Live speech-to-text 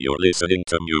You're listening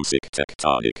to Music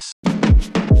Tectonics.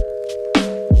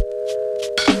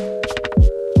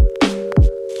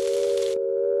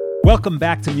 Welcome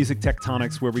back to Music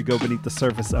Tectonics, where we go beneath the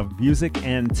surface of music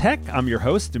and tech. I'm your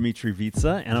host, Dimitri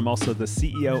Vitsa, and I'm also the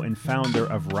CEO and founder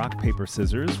of Rock, Paper,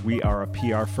 Scissors. We are a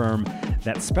PR firm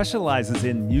that specializes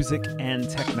in music and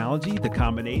technology, the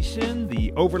combination,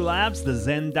 the overlaps, the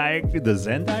Venn diagram,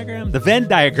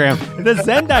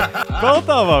 both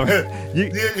of them.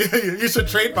 You should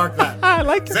trademark that. I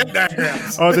like it. Venn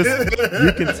diagrams. Oh,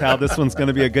 you can tell this one's going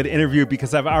to be a good interview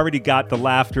because I've already got the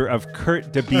laughter of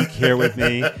Kirt Debique here with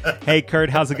me. Hey, Kirt,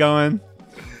 how's it going?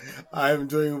 I'm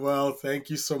doing well.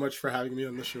 Thank you so much for having me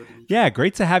on the show, Dimitri. Yeah,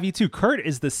 great to have you too. Kirt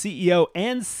is the CEO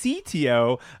and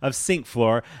CTO of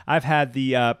Syncfloor. I've had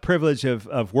the privilege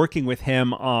of working with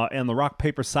him on the rock,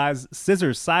 paper,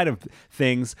 scissors side of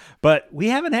things, but we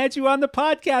haven't had you on the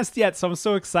podcast yet, so I'm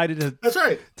so excited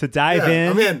to dive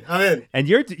in. I'm in. And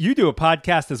you do a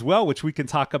podcast as well, which we can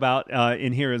talk about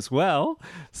in here as well.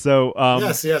 So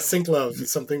yes, Sync Love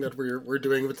is something that we're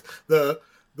doing with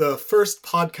the first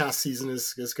podcast season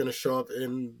is going to show up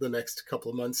in the next couple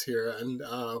of months here, and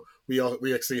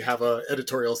we actually have an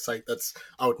editorial site that's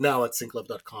out now at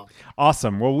synclove.com.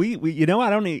 Awesome. Well, we I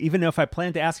don't even know if I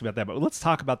plan to ask you about that, but let's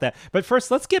talk about that. But first,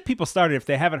 let's get people started if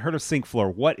they haven't heard of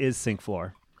Syncfloor. What is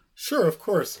Syncfloor? Sure, of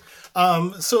course.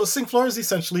 So Syncfloor is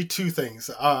essentially two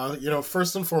things.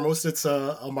 First and foremost, it's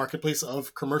a marketplace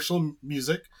of commercial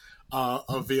music.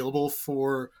 Available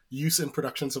for use in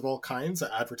productions of all kinds: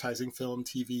 advertising, film,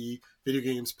 TV, video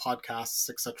games, podcasts,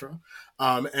 etc.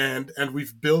 And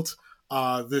we've built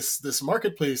this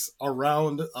marketplace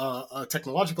around a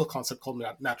technological concept called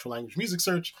natural language music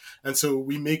search. And so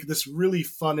we make this really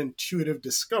fun, intuitive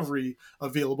discovery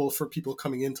available for people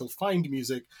coming in to find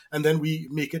music. And then we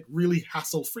make it really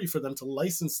hassle-free for them to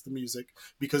license the music,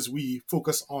 because we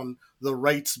focus on the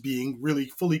rights being really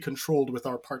fully controlled with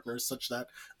our partners, such that,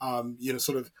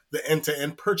 sort of the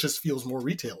end-to-end purchase feels more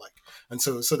retail-like. And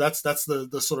so that's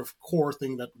the sort of core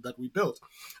thing that we built.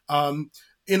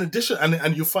 In addition,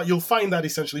 and you'll find that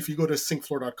essentially if you go to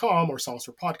syncfloor.com or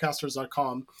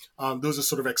songsforpodcasters.com, those are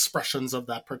sort of expressions of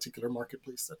that particular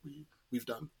marketplace that we've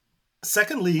done.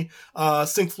 Secondly,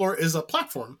 Syncfloor is a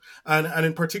platform, and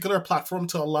in particular a platform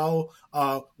to allow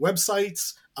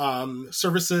websites,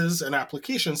 services, and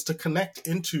applications to connect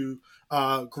into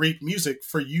great music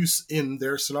for use in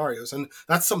their scenarios. And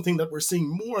that's something that we're seeing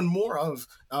more and more of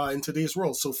in today's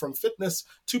world. So from fitness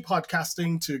to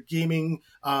podcasting to gaming,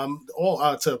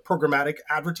 all to programmatic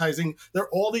advertising, there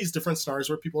are all these different scenarios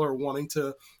where people are wanting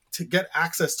to get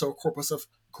access to a corpus of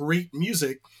great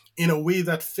music in a way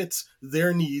that fits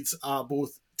their needs,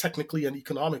 both technically and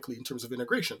economically in terms of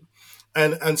integration.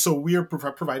 And so we are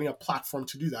providing a platform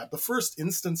to do that. The first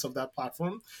instance of that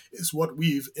platform is what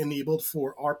we've enabled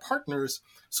for our partners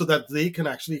so that they can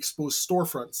actually expose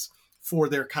storefronts for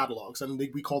their catalogs. And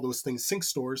we call those things sync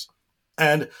stores.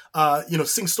 And,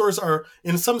 sync stores are,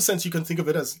 in some sense, you can think of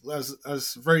it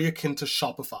as very akin to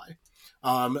Shopify.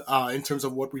 In terms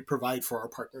of what we provide for our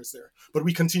partners there. But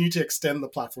we continue to extend the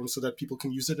platform so that people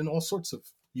can use it in all sorts of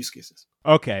use cases.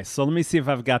 Okay, so let me see if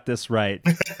I've got this right.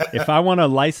 If I want to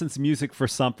license music for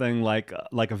something like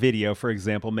a video, for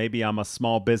example, maybe I'm a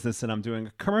small business and I'm doing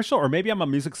a commercial, or maybe I'm a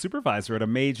music supervisor at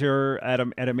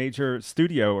a major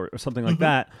studio or something like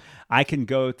that. I can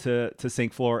go to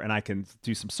Syncfloor and I can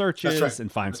do some searches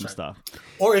and find some stuff.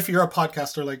 Or if you're a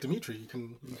podcaster like Dimitri, you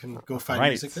can go find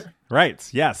music there. Right,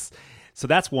 yes. So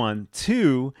that's one.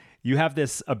 Two, you have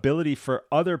this ability for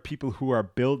other people who are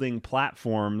building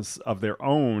platforms of their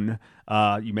own.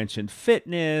 You mentioned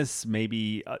fitness,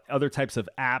 maybe other types of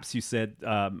apps. You said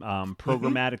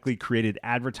programmatically created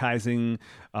advertising,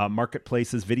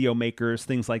 marketplaces, video makers,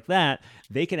 things like that.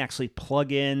 They can actually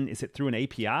plug in, is it through an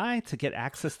API to get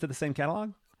access to the same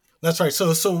catalog? That's right.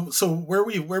 So where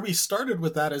we started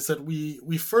with that is that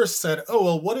we first said, oh,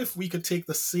 well, what if we could take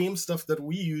the same stuff that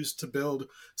we use to build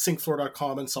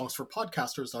syncfloor.com and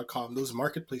songsforpodcasters.com, those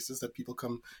marketplaces that people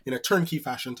come in a turnkey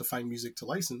fashion to find music to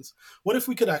license. What if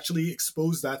we could actually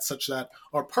expose that such that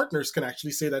our partners can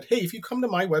actually say that, hey, if you come to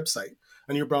my website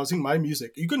and you're browsing my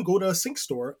music, you can go to a sync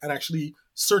store and actually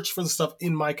search for the stuff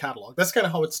in my catalog. That's kind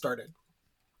of how it started.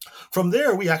 From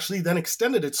there, we actually then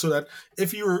extended it so that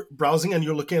if you're browsing and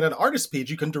you're looking at an artist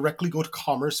page, you can directly go to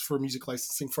commerce for music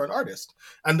licensing for an artist.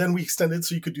 And then we extended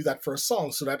so you could do that for a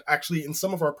song, so that actually in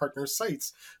some of our partners'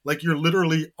 sites, like you're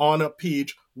literally on a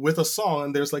page with a song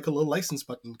and there's like a little license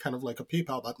button, kind of like a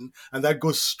PayPal button, and that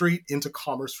goes straight into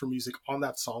commerce for music on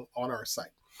that song on our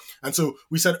site. And so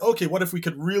we said, okay, what if we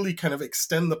could really kind of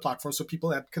extend the platform so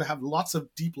people could have lots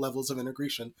of deep levels of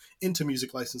integration into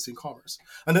music licensing commerce?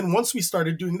 And then once we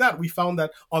started doing that, we found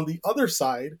that on the other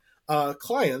side,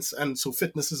 clients, and so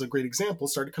fitness is a great example,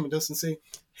 started coming to us and saying,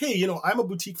 hey, I'm a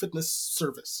boutique fitness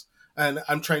service, and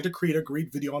I'm trying to create a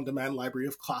great video on demand library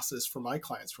of classes for my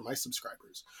clients, for my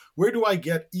subscribers. Where do I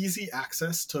get easy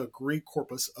access to a great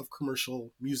corpus of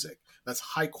commercial music that's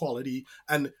high quality,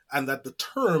 and that the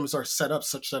terms are set up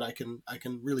such that I can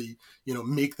really,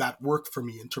 make that work for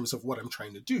me in terms of what I'm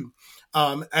trying to do?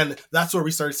 And that's where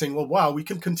we started saying, well, wow, we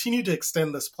can continue to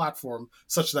extend this platform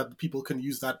such that people can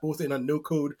use that both in a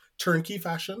no-code turnkey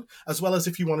fashion, as well as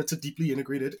if you wanted to deeply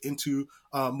integrate it into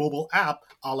a mobile app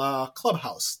a la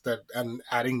Clubhouse, and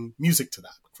adding music to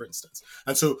that, for instance.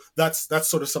 And so that's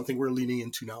sort of something we're leaning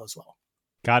into now as well.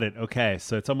 Got it. Okay.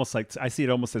 So it's almost like, I see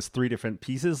it almost as three different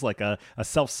pieces, like a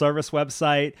self-service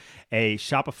website, a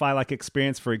Shopify-like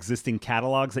experience for existing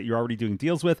catalogs that you're already doing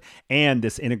deals with, and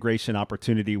this integration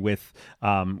opportunity with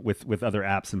other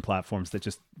apps and platforms that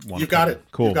just want to. You got it.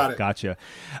 Cool. You got it. Gotcha.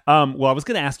 Well, I was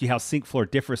going to ask you how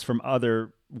Syncfloor differs from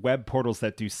other web portals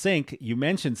that do sync. You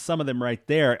mentioned some of them right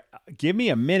there. Give me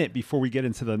a minute before we get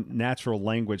into the natural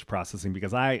language processing,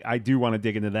 because I do want to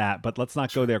dig into that, but let's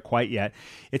not go there quite yet.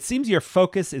 It seems your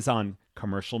focus is on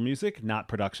commercial music, not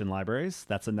production libraries.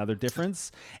 That's another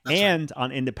difference. And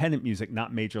on independent music,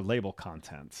 not major label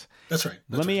content. That's right.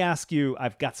 Let me ask you,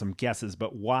 I've got some guesses,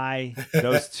 but why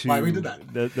those two? Why we did that?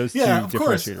 Those two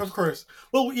differentiators. Of course.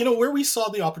 Well, where we saw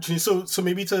the opportunity. So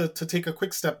maybe to take a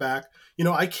quick step back,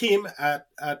 I came at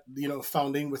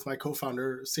founding with my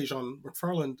co-founder Sejan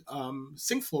McFarland,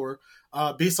 Syncfloor,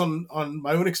 based on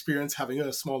my own experience having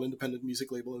a small independent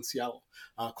music label in Seattle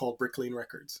called Brick Lane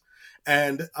Records.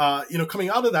 And coming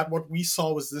out of that, what we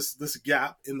saw was this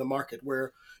gap in the market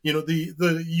where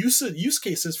the use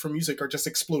cases for music are just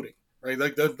exploding. Right,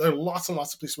 like there are lots and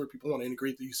lots of places where people want to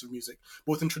integrate the use of music,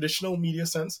 both in traditional media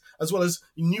sense as well as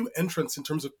new entrants in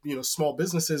terms of small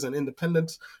businesses and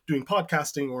independents doing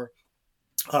podcasting, or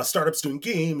startups doing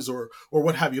games, or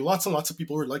what have you. Lots and lots of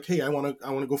people were like, hey, I want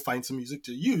to go find some music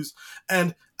to use.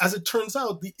 And as it turns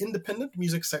out, the independent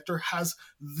music sector has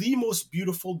the most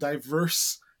beautiful,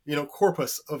 diverse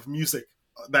corpus of music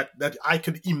that I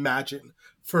could imagine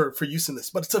for use in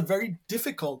this. But it's a very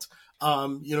difficult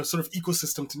sort of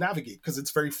ecosystem to navigate because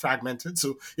it's very fragmented.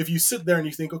 So if you sit there and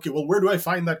you think, okay, well, where do I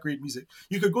find that great music?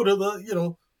 You could go to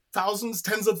the thousands,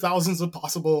 tens of thousands of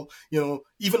possible,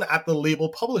 even at the label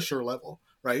publisher level,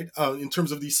 right? In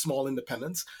terms of these small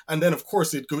independents. And then of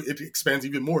course it expands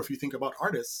even more if you think about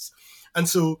artists. And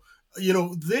so,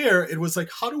 there it was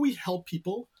like, how do we help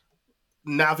people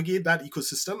navigate that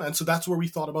ecosystem? And so that's where we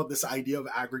thought about this idea of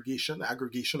aggregation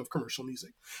of commercial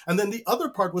music. And then the other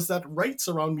part was that rights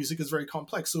around music is very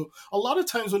complex. So a lot of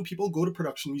times when people go to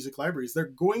production music libraries, they're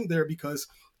going there because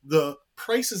the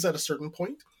price is at a certain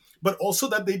point, but also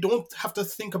that they don't have to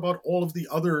think about all of the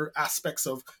other aspects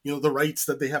of, the rights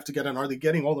that they have to get, and are they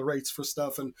getting all the rights for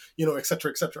stuff, and, et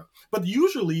cetera, et cetera. But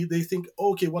usually they think,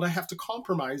 okay, what I have to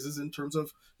compromise is in terms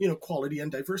of, quality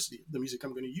and diversity of the music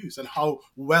I'm going to use and how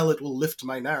well it will lift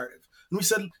my narrative. And we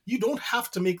said, you don't have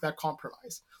to make that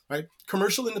compromise, right?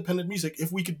 Commercial independent music,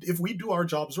 if we do our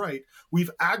jobs right,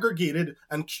 we've aggregated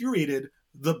and curated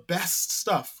the best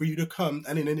stuff for you to come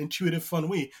and in an intuitive, fun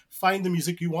way, find the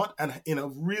music you want and in a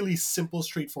really simple,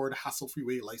 straightforward, hassle-free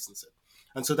way license it.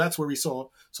 And so that's where we saw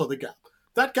the gap.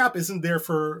 That gap isn't there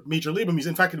for major label music.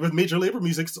 In fact, with major label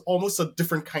music, it's almost a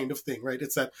different kind of thing, right?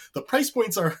 It's that the price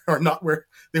points are not where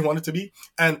they want it to be,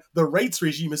 and the rights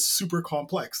regime is super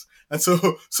complex. And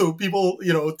so people,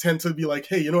 tend to be like,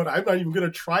 hey, I'm not even going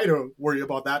to try to worry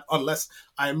about that unless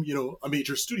I'm, a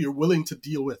major studio willing to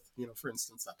deal with, for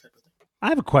instance, that type of thing. I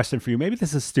have a question for you. Maybe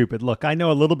this is stupid. Look, I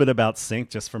know a little bit about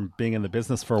sync just from being in the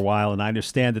business for a while, and I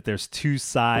understand that there's two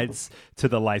sides to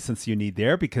the license you need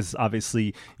there, because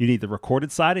obviously you need the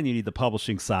recorded side and you need the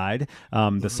publishing side.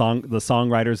 The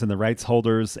songwriters and the rights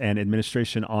holders and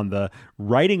administration on the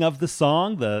writing of the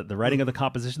song, the writing of the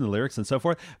composition, the lyrics, and so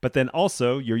forth. But then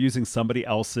also you're using somebody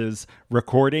else's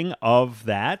recording of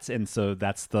that, and so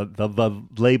that's the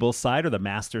label side or the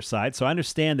master side. So I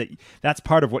understand that that's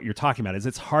part of what you're talking about. Is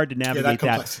it's hard to navigate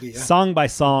that song by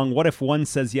song. What if one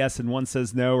says yes and one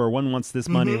says no, or one wants this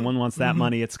money and one wants that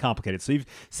money? It's complicated. So you've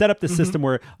set up the system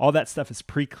where all that stuff is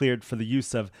pre-cleared for the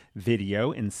use of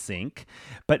video in sync.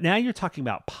 But now you're talking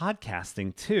about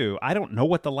podcasting too. I don't know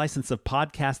what the license of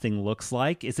podcasting looks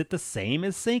like. Is it the same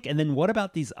as sync? And then what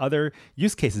about these other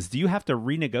use cases? Do you have to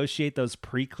renegotiate those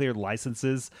pre-cleared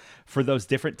licenses for those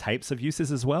different types of uses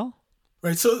as well?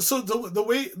 Right. So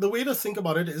the way to think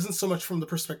about it isn't so much from the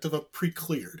perspective of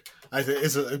pre-cleared. I think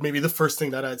is maybe the first thing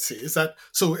that I'd say is that.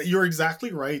 So you're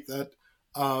exactly right that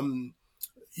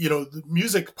the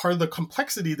music, part of the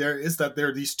complexity there is that there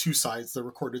are these two sides, the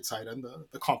recorded side and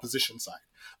the composition side.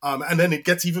 And then it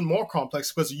gets even more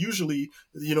complex because usually,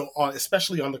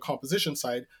 especially on the composition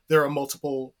side, there are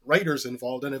multiple writers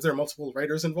involved. And if there are multiple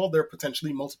writers involved, there are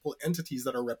potentially multiple entities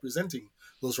that are representing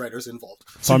those writers involved.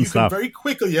 So Fun you stuff.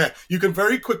 can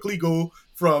very quickly go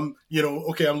from,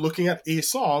 okay, I'm looking at a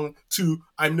song to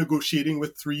I'm negotiating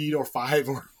with 3 or 5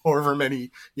 or however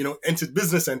many,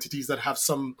 business entities that have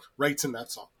some rights in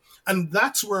that song. And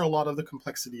that's where a lot of the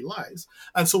complexity lies.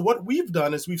 And so what we've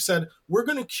done is we've said, we're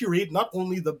going to curate not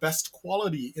only the best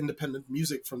quality independent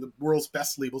music from the world's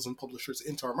best labels and publishers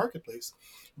into our marketplace,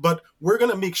 but we're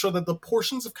going to make sure that the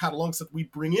portions of catalogs that we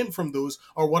bring in from those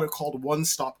are what are called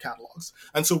one-stop catalogs.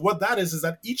 And so what that is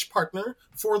that each partner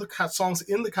for the songs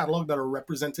in the catalog that are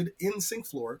represented in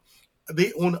Syncfloor,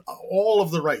 they own all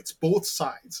of the rights, both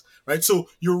sides, right? So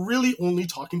you're really only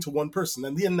talking to one person.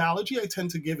 And the analogy I tend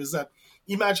to give is that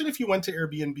imagine if you went to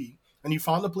Airbnb and you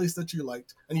found a place that you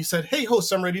liked and you said, hey,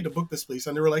 host, I'm ready to book this place.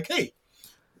 And they were like, hey,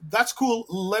 that's cool.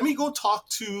 Let me go talk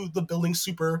to the building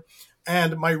super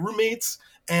and my roommates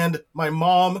and my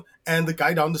mom and the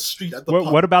guy down the street at the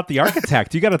pub. What about the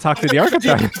architect? You got to talk to the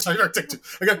architect.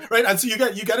 Okay, right? And so you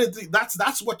got to.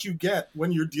 That's what you get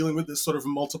when you're dealing with this sort of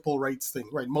multiple rights thing,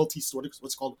 right?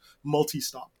 What's called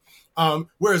multi-stop.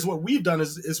 Whereas what we've done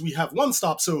is we have one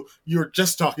stop, so you're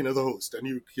just talking to the host, and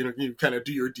you kind of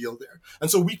do your deal there.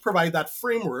 And so we provide that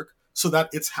framework so that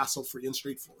it's hassle-free and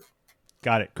straightforward.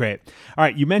 Got it. Great. All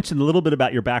right. You mentioned a little bit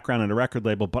about your background in a record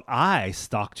label, but I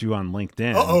stalked you on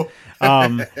LinkedIn.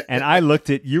 And I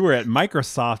looked at, you were at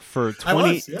Microsoft for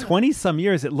 20 some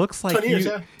years. It looks like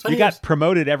you got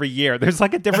promoted every year. There's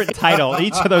like a different title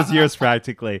each of those years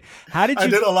practically. I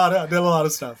did a lot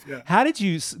of stuff. Yeah. How did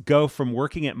you go from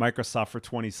working at Microsoft for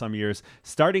 20 some years,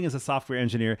 starting as a software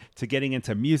engineer, to getting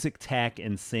into music tech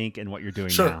and sync and what you're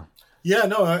doing now? Yeah,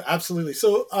 no, absolutely.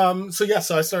 So I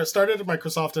started at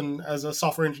Microsoft and as a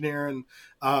software engineer, and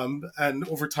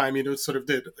over time, sort of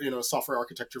did software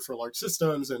architecture for large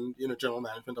systems and general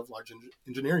management of large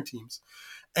engineering teams.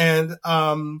 And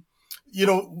when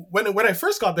I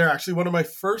first got there, actually, one of my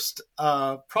first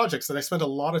projects that I spent a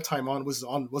lot of time on was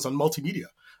on multimedia.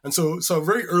 And so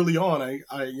very early on, I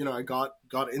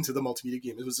got into the multimedia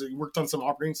game. I worked on some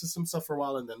operating system stuff for a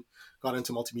while, and then got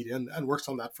into multimedia and worked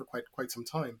on that for quite some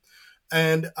time.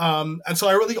 And so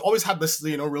I really always had this,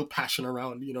 real passion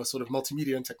around, sort of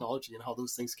multimedia and technology and how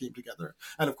those things came together.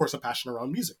 And of course, a passion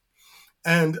around music.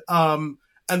 And then,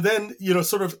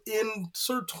 sort of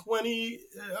 20,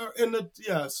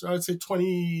 so I would say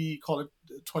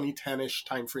 2010-ish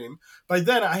timeframe. By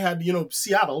then I had,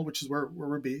 Seattle, which is where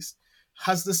we're based,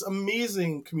 has this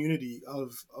amazing community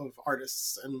of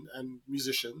artists and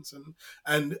musicians,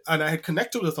 and I had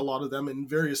connected with a lot of them in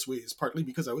various ways, partly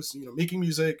because I was making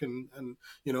music and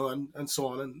so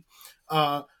on. And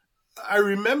I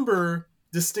remember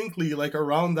distinctly, like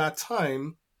around that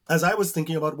time, as I was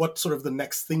thinking about what sort of the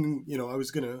next thing I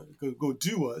was gonna go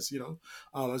do was,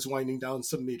 I was winding down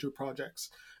some major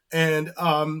projects. And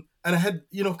I had,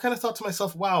 kind of thought to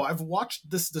myself, wow, I've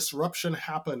watched this disruption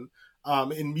happen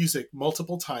in music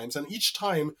multiple times. And each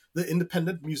time the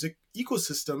independent music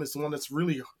ecosystem is the one that's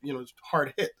really,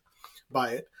 hard hit by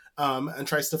it, and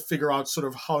tries to figure out sort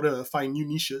of how to find new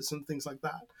niches and things like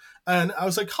that. And I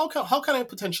was like, how can I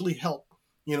potentially help,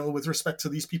 with respect to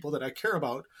these people that I care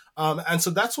about? And so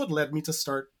that's what led me to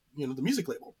start, the music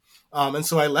label. And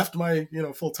so I left my,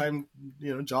 full-time,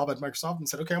 job at Microsoft and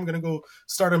said, okay, I'm going to go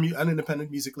start an independent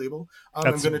music label.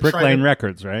 That's Brick Lane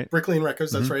Records, right? Brick Lane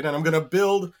Records, that's right. And I'm going to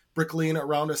build Brick Lane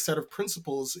around a set of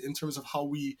principles in terms of how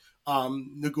we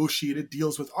negotiated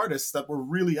deals with artists that were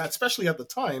really, especially at the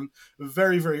time,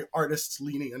 very, very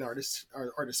artist-leaning and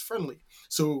artist-friendly.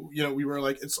 So, we were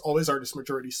like, it's always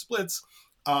artist-majority splits.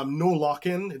 No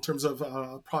lock-in in terms of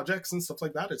projects and stuff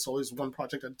like that. It's always one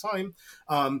project at a time.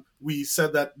 We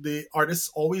said that the artists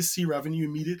always see revenue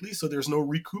immediately, so there's no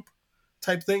recoup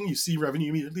type thing. You see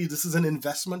revenue immediately. This is an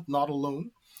investment, not a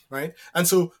loan, right? And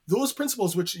so those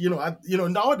principles, which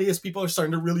nowadays people are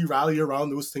starting to really rally around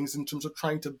those things in terms of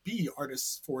trying to be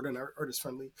artist forward and artist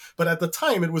friendly. But at the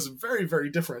time, it was very,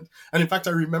 very different. And in fact,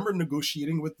 I remember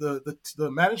negotiating with the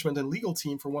management and legal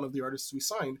team for one of the artists we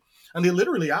signed, and they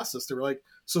literally asked us. They were like,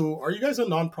 "So, are you guys a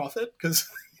nonprofit?" Because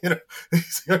they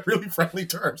had really friendly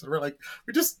terms, and we're like,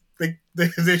 "We just."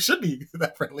 They should be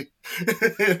that friendly,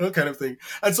 kind of thing.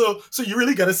 And so you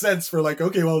really get a sense for like,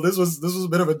 okay, well, this was a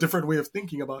bit of a different way of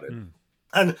thinking about it.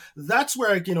 And that's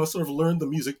where I, sort of learned the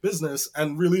music business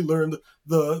and really learned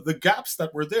the gaps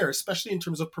that were there, especially in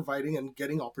terms of providing and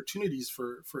getting opportunities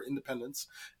for independence.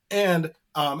 And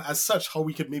as such, how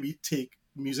we could maybe take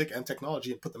music and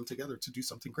technology and put them together to do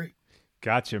something great.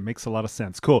 Gotcha. Makes a lot of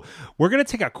sense. Cool. We're going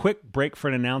to take a quick break for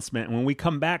an announcement. And when we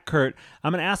come back, Kirt,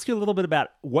 I'm going to ask you a little bit about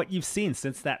what you've seen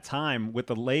since that time with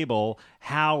the label,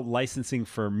 how licensing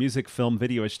for music, film,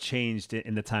 video has changed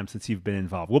in the time since you've been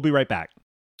involved. We'll be right back.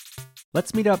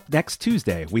 Let's meet up next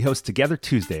Tuesday. We host Together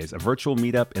Tuesdays, a virtual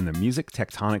meetup in the Music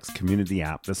Tectonics community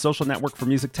app, the social network for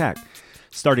music tech.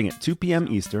 Starting at 2 p.m.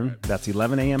 Eastern, that's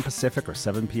 11 a.m. Pacific or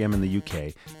 7 p.m. in the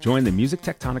UK, join the Music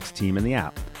Tectonics team in the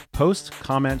app. Post,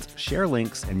 comment, share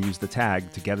links, and use the tag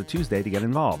Together Tuesday to get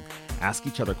involved. Ask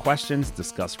each other questions,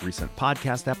 discuss recent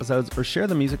podcast episodes, or share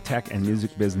the music tech and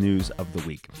music biz news of the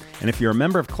week. And if you're a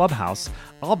member of Clubhouse,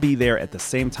 I'll be there at the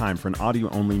same time for an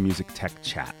audio-only music tech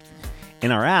chat.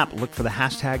 In our app, look for the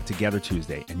hashtag Together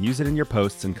Tuesday and use it in your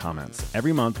posts and comments.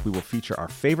 Every month, we will feature our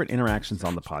favorite interactions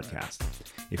on the podcast.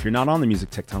 If you're not on the Music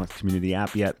Tectonics community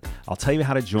app yet, I'll tell you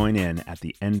how to join in at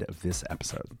the end of this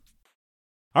episode.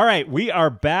 All right, we are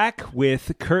back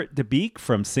with Kirt Debique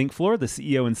from Syncfloor, the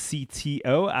CEO and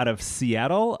CTO out of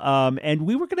Seattle. And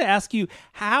we were going to ask you,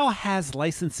 how has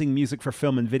licensing music for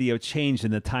film and video changed in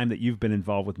the time that you've been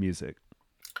involved with music?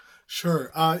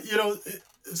 Sure.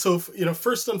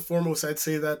 First and foremost, I'd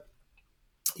say that,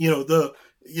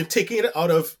 you're taking it out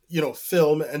of,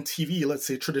 film and TV, let's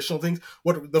say traditional things.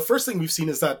 What the first thing we've seen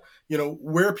is that,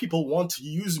 where people want to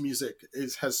use music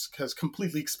has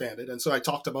completely expanded. And so I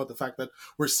talked about the fact that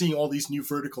we're seeing all these new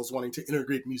verticals wanting to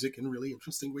integrate music in really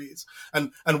interesting ways.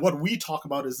 And what we talk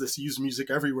about is this use music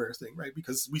everywhere thing, right?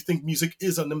 Because we think music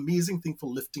is an amazing thing for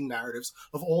lifting narratives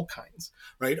of all kinds,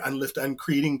 right? And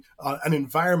creating an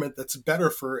environment that's better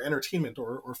for entertainment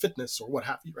or fitness or what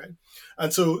have you, right?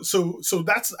 And so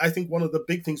that's, I think, one of the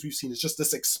big things we've seen is just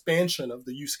this expansion of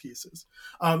the use cases.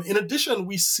 In addition,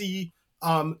 we see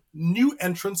new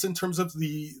entrants in terms of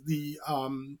the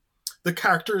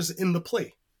characters in the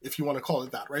play, if you want to call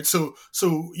it that, right? So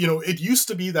it used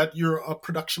to be that you're a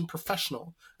production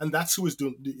professional, and that's who is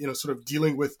doing, sort of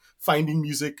dealing with finding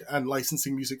music and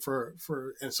licensing music for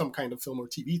some kind of film or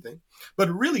TV thing. But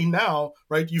really now,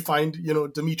 right, you find,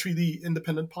 Dimitri, the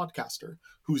independent podcaster,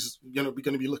 who's, going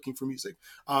to be looking for music.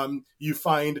 You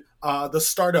find the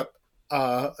startup,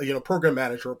 program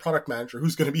manager or product manager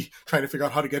who's going to be trying to figure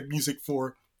out how to get music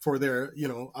for their,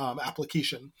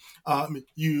 application.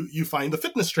 You find the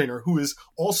fitness trainer who is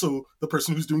also the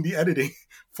person who's doing the editing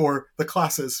for the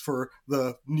classes for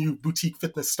the new boutique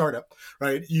fitness startup,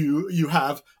 right? You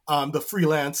have the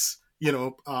freelance,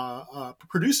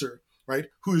 producer, right,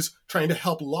 who's trying to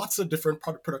help lots of different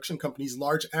production companies,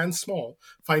 large and small,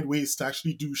 find ways to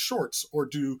actually do shorts or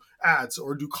do ads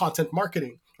or do content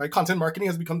marketing, right? Content marketing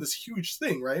has become this huge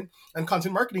thing, right? And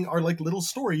content marketing are like little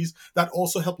stories that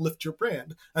also help lift your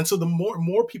brand. And so the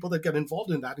more people that get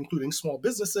involved in that, including small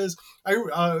businesses,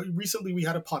 recently we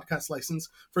had a podcast license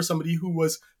for somebody who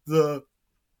was the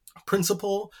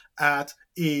principal at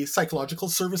a psychological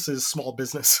services small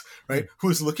business, right? Who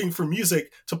is looking for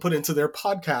music to put into their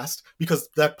podcast because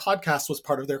that podcast was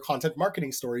part of their content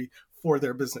marketing story for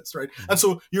their business, right? Mm-hmm. And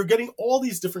so you're getting all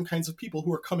these different kinds of people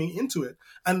who are coming into it,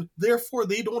 and therefore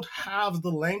they don't have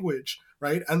the language,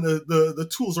 right? And the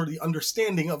tools or the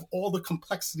understanding of all the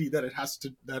complexity that it has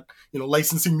to, that,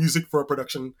 licensing music for a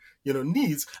production,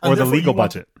 needs. And or the legal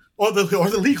budget. Or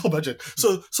the legal budget.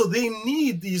 So they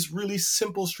need these really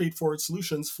simple, straightforward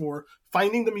solutions for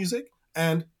finding the music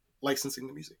and licensing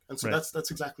the music. And so right.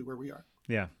 That's exactly where we are.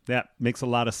 Yeah, that makes a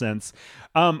lot of sense.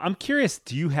 I'm curious,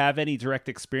 do you have any direct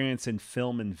experience in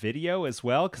film and video as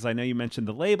well? Because I know you mentioned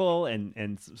the label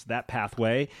and that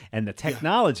pathway and the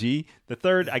technology. Yeah.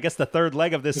 The third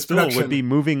leg of this stool would be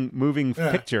moving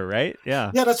picture, right?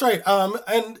 Yeah. Yeah, that's right.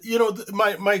 And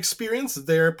my experience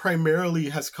there primarily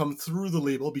has come through the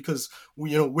label because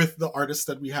with the artists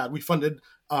that we funded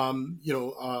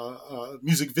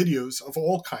music videos of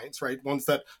all kinds, right? Ones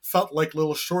that felt like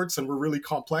little shorts and were really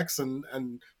complex and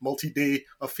multi-day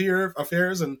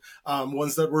affairs, and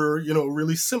ones that were,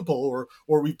 really simple,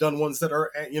 or we've done ones that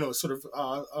are, sort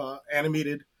of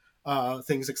animated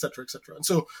things, et cetera, et cetera. And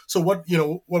so what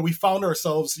we found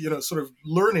ourselves, sort of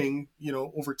learning,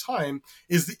 over time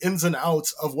is the ins and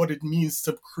outs of what it means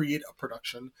to create a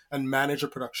production and manage a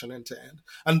production end to end.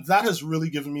 And that has really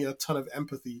given me a ton of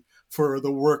empathy for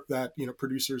the work that,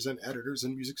 producers and editors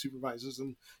and music supervisors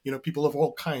and, people of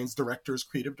all kinds, directors,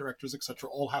 creative directors, et cetera,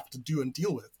 all have to do and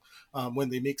deal with when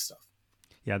they make stuff.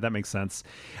 Yeah, that makes sense.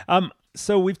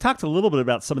 So we've talked a little bit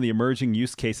about some of the emerging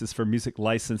use cases for music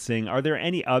licensing. Are there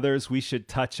any others we should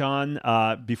touch on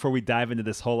before we dive into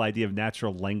this whole idea of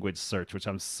natural language search, which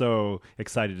I'm so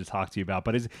excited to talk to you about?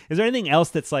 But is there anything else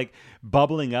that's like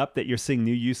bubbling up that you're seeing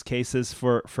new use cases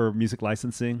for music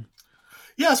licensing?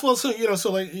 Yes, well,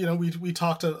 we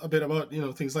talked a bit about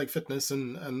things like fitness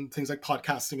and things like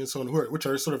podcasting and so on, which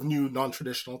are sort of new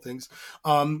non-traditional things.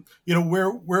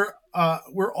 We're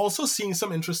also seeing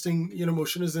some interesting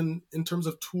motion is in terms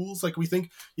of tools. Like we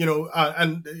think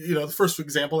the first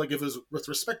example I give is with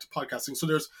respect to podcasting. So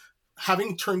there's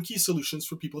having turnkey solutions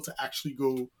for people to actually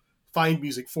go find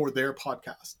music for their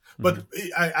podcast. But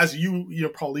as you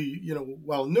probably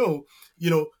well know,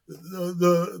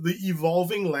 the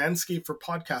evolving landscape for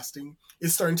podcasting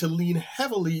is starting to lean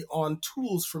heavily on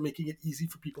tools for making it easy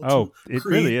for people to create,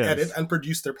 really edit, and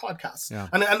produce their podcasts. Yeah.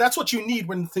 And that's what you need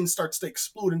when things starts to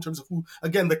explode in terms of who,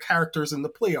 again, the characters in the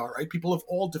play are, right? People of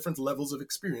all different levels of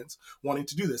experience wanting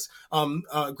to do this.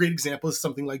 A great example is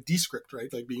something like Descript,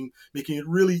 right? Like making it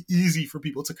really easy for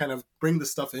people to kind of bring the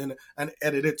stuff in and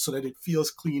edit it so that it feels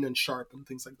clean and sharp and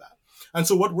things like that. And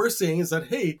so what we're saying is that,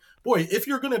 hey, boy, if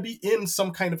you're going to be in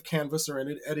some kind of canvas or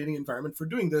an editing environment for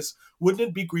doing this, wouldn't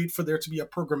it be great for there to be a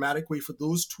programmatic way for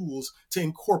those tools to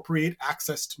incorporate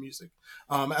access to music?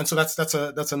 And so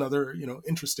that's another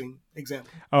interesting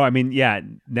example. Oh, I mean, yeah.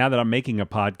 Now that I'm making a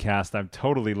podcast, I'm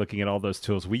totally looking at all those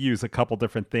tools. We use a couple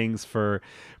different things for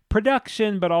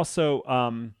production, but also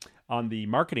on the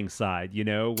marketing side,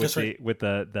 with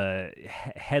the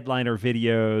headliner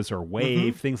videos or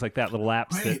Wave, things like that, little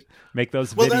apps that make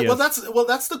those videos.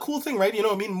 That's the cool thing, right?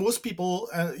 Most people,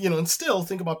 and still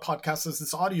think about podcasts as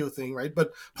this audio thing, right?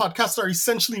 But podcasts are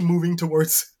essentially moving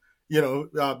towards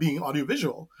being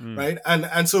audiovisual, right?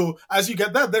 And so as you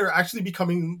get that, they're actually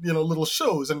becoming, little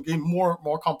shows and getting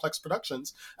more complex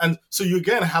productions. And so you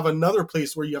again have another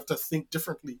place where you have to think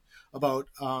differently about,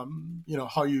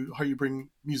 how you bring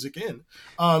music in.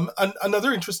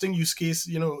 Another interesting use case,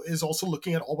 is also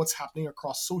looking at all what's happening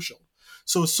across social.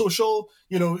 So social,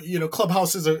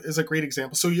 Clubhouse is a great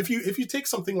example. So if you take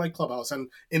something like Clubhouse and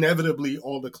inevitably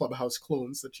all the Clubhouse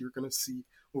clones that you're going to see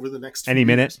over the next any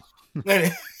minute.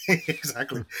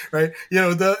 Exactly. Right.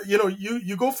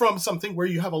 You go from something where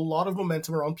you have a lot of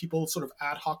momentum around people sort of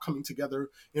ad hoc coming together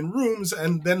in rooms,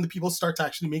 and then the people start to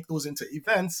actually make those into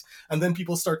events, and then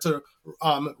people start to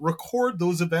record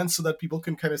those events so that people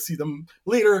can kind of see them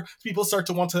later. People start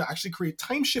to want to actually create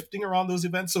time shifting around those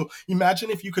events. So imagine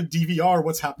if you could DVR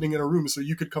what's happening in a room so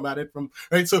you could come at it from,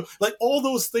 right? So like all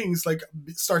those things like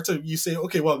you say,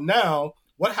 okay, well now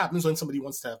what happens when somebody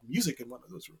wants to have music in one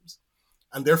of those rooms?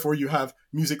 And therefore you have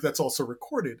music that's also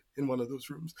recorded in one of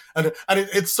those rooms. And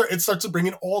it starts to bring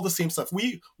in all the same stuff.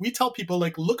 We tell people,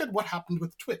 like, look at what happened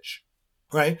with Twitch,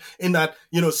 right? In that,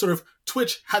 sort of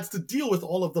Twitch has to deal with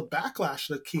all of the backlash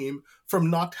that came from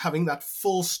not having that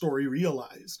full story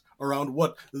realized around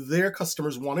what their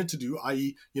customers wanted to do,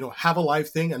 i.e., have a live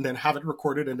thing and then have it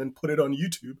recorded and then put it on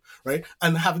YouTube, right?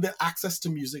 And having the access to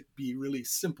music be really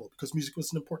simple, because music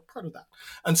was an important part of that.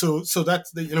 And so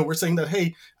that's we're saying that,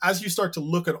 hey, as you start to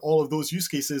look at all of those use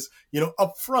cases,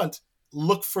 up front,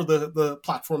 look for the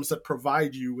platforms that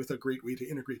provide you with a great way to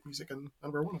integrate music, and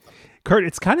we're one of them. Kirt,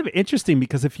 it's kind of interesting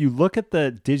because if you look at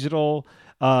the digital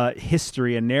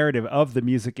history and narrative of the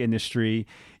music industry,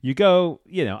 you go,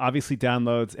 obviously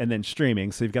downloads and then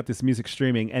streaming. So you've got this music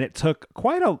streaming, and it took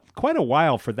quite a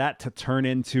while for that to turn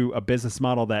into a business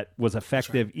model that was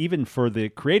effective, even for the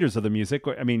creators of the music.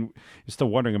 I mean, you're still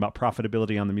wondering about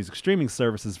profitability on the music streaming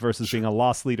services versus being a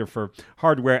loss leader for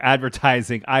hardware,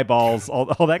 advertising, eyeballs,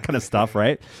 all that kind of stuff,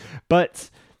 right? But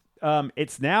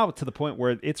it's now to the point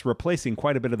where it's replacing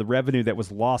quite a bit of the revenue that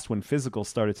was lost when physical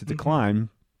started to decline.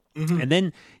 And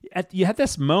then you had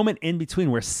this moment in between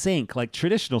where sync, like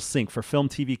traditional sync for film,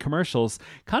 TV commercials,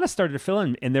 kind of started to fill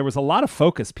in. And there was a lot of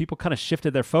focus. People kind of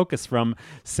shifted their focus from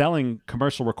selling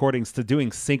commercial recordings to doing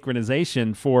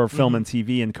synchronization for film and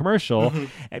TV and commercial,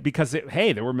 because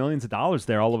there were millions of dollars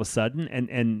there all of a sudden.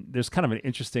 And there's kind of an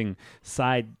interesting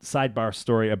sidebar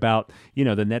story about, the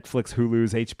Netflix,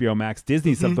 Hulu's, HBO Max,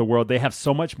 Disney's of the world. They have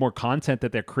so much more content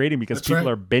that they're creating because people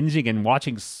are binging and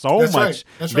watching so much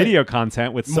video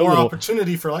content with so more little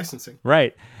opportunity for licensing.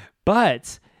 Right.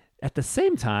 But at the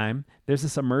same time, there's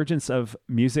this emergence of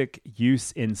music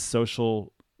use in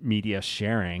social media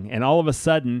sharing. And all of a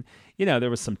sudden,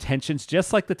 there was some tensions,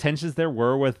 just like the tensions there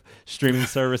were with streaming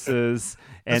services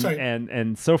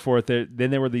and so forth.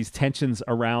 Then there were these tensions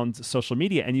around social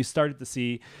media, and you started to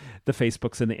see the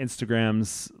Facebooks and the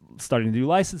Instagrams starting to do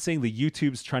licensing. The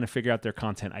YouTube's trying to figure out their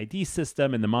content ID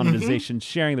system and the Mm-hmm. monetization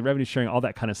sharing, the revenue sharing, all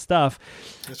that kind of stuff.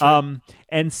 That's right.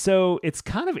 And so it's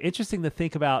kind of interesting to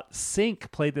think about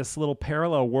Sync played this little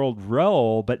parallel world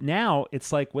role, but now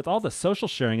it's like with all the social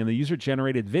sharing and the user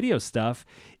generated video stuff,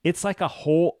 it's like a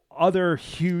whole other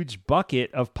huge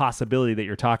bucket of possibility that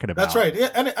you're talking about. That's right. Yeah,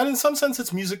 and in some sense,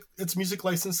 it's music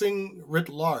licensing writ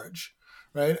large,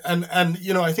 right? And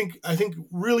you know, I think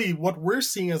really what we're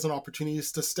seeing as an opportunity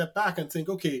is to step back and think,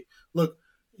 okay, look,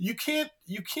 you can't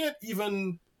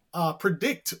even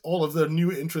predict all of the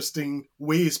new interesting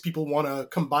ways people want to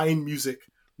combine music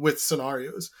with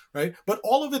scenarios, right? But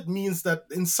all of it means that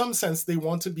in some sense they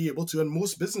want to be able to, and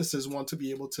most businesses want to be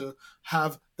able to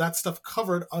have that stuff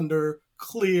covered under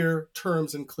clear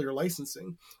terms and clear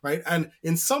licensing, right? And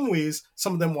in some ways,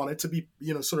 some of them want it to be,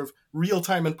 you know, sort of real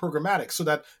time and programmatic, so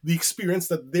that the experience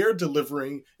that they're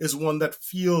delivering is one that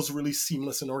feels really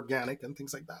seamless and organic and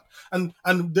things like that.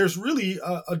 And there's really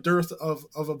a dearth of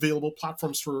available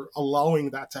platforms for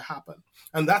allowing that to happen.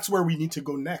 And that's where we need to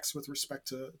go next with respect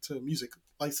to music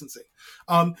licensing.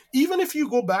 Even if you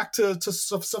go back to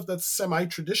stuff that's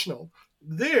semi-traditional,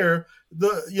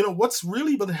 what's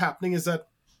really been happening is that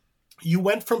you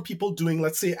went from people doing,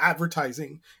 let's say,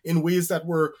 advertising in ways that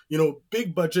were, you know,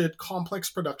 big budget, complex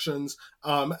productions,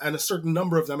 and a certain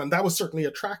number of them, and that was certainly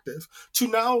attractive, to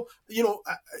now, you know,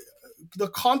 the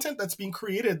content that's being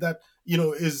created that, you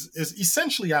know, is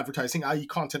essentially advertising, i.e.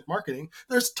 content marketing.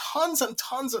 There's tons and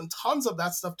tons and tons of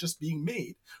that stuff just being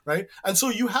made, right? And so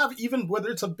you have, even whether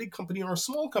it's a big company or a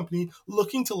small company,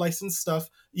 looking to license stuff,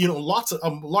 you know, lots of a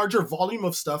larger volume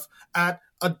of stuff at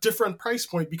a different price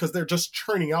point because they're just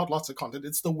churning out lots of content.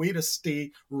 It's the way to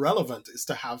stay relevant, is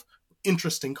to have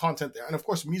interesting content there. And of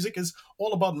course, music is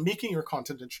all about making your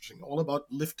content interesting, all about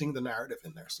lifting the narrative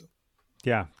in there. So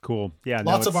yeah, cool. Yeah,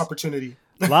 lots of opportunity.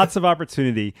 Lots of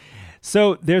opportunity.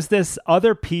 So there's this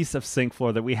other piece of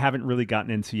Syncfloor that we haven't really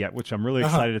gotten into yet, which I'm really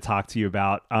excited to talk to you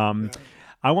about.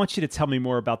 I want you to tell me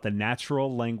more about the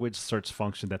natural language search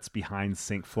function that's behind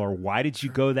Syncfloor. Why did you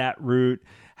go that route?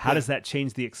 How does that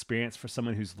change the experience for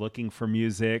someone who's looking for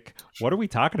music? What are we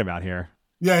talking about here?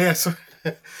 Yeah. So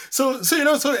you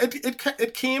know, so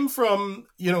it came from,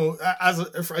 you know,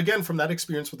 again from that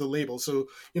experience with the label. So,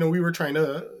 you know, we were trying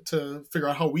to figure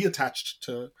out how we attached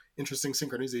to interesting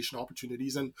synchronization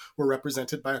opportunities, and were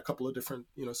represented by a couple of different,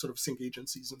 you know, sort of sync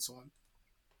agencies and so on.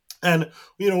 And,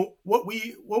 you know, what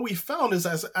we found is,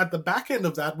 as at the back end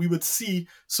of that, we would see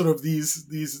sort of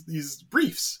these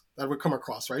briefs that would come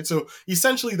across, right? So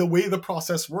essentially the way the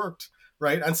process worked,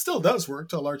 right, and still does work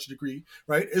to a large degree,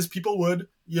 right, is people would,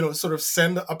 you know, sort of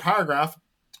send a paragraph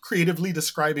creatively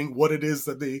describing what it is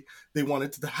that they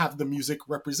wanted to have the music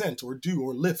represent or do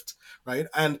or lift, right?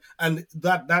 And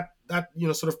that you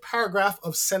know, sort of paragraph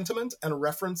of sentiment and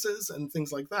references and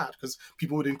things like that, because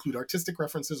people would include artistic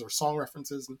references or song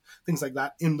references and things like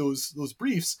that in those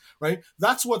briefs, right?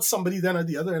 That's what somebody then at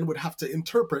the other end would have to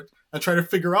interpret and try to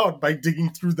figure out by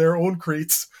digging through their own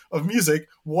crates of music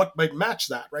what might match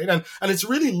that, right? And it's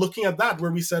really looking at that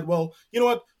where we said, well, you know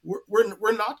what,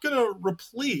 we're not going to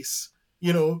replace,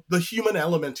 you know, the human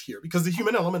element here, because the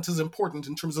human element is important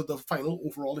in terms of the final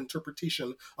overall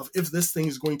interpretation of if this thing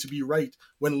is going to be right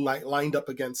when lined up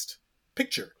against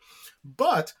picture.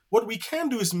 But what we can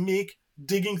do is make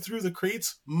digging through the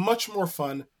crates much more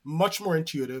fun, much more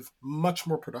intuitive, much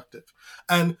more productive.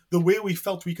 And the way we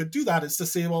felt we could do that is to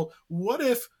say, well, what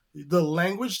if the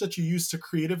language that you use to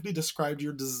creatively describe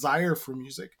your desire for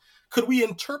music, could we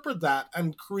interpret that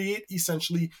and create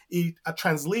essentially a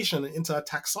translation into a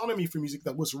taxonomy for music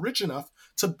that was rich enough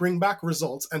to bring back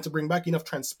results and to bring back enough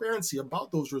transparency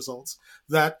about those results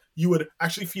that you would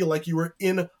actually feel like you were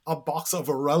in a box of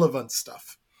irrelevant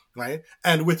stuff, right?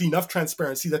 And with enough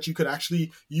transparency that you could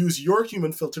actually use your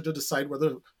human filter to decide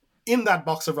whether in that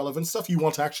box of relevant stuff you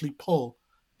want to actually pull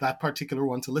that particular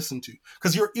one to listen to,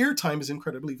 because your ear time is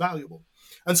incredibly valuable.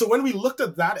 And so when we looked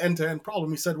at that end-to-end problem,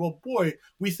 we said, well, boy,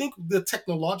 we think the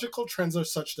technological trends are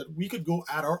such that we could go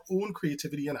add our own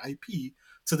creativity and IP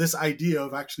to this idea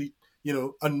of actually, you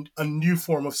know, a new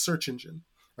form of search engine,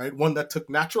 right? One that took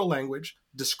natural language,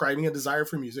 describing a desire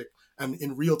for music, and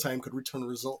in real time could return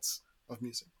results of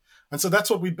music. And so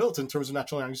that's what we built in terms of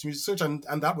natural language music search. And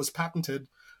that was patented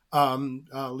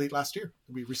late last year.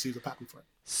 We received a patent for it.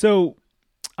 So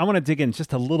I want to dig in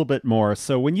just a little bit more.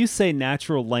 So when you say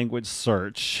natural language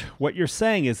search, what you're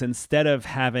saying is instead of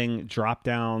having drop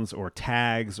downs or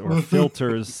tags or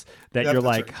filters that Yep, you're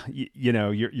that's like,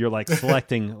 you're like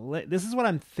selecting, this is what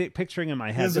I'm picturing in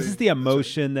my head. This is the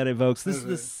emotion that evokes. This is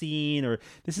the scene, or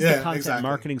this is the content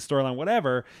marketing storyline,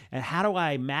 whatever. And how do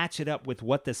I match it up with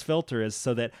what this filter is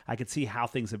so that I can see how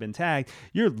things have been tagged?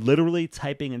 You're literally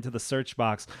typing into the search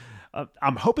box,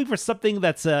 I'm hoping for something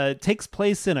that's takes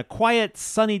place in a quiet,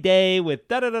 sunny day with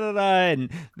da da da da da, and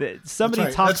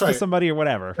somebody talks to somebody or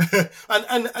whatever.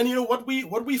 and you know what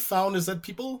we found is that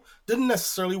people didn't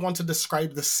necessarily want to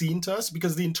describe the scene to us,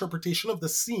 because the interpretation of the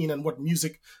scene and what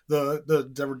music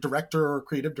the director or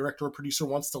creative director or producer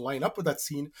wants to line up with that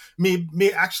scene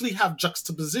may actually have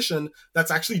juxtaposition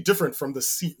that's actually different from the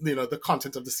scene, the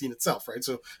content of the scene itself, right?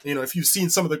 So if you've seen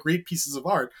some of the great pieces of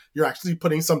art, you're actually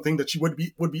putting something that you would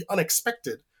be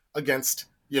unexpected against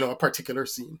a particular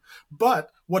scene.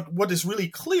 But what is really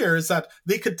clear is that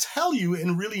they could tell you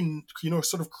in really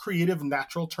sort of creative,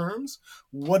 natural terms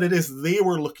what it is they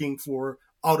were looking for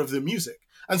out of the music.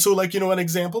 And so, an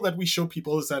example that we show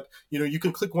people is that, you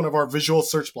can click one of our visual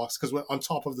search blocks, because on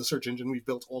top of the search engine, we've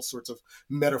built all sorts of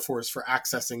metaphors for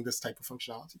accessing this type of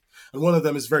functionality. And one of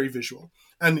them is very visual.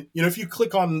 And, if you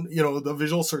click on, the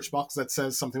visual search box that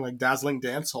says something like dazzling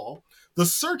dance hall, the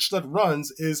search that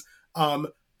runs is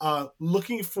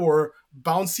looking for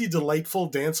bouncy, delightful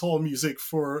dance hall music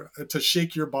to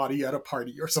shake your body at a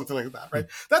party or something like that, right?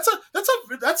 That's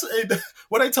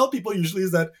what I tell people usually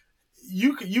is that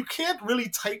you can't really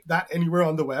type that anywhere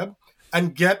on the web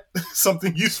and get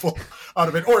something useful out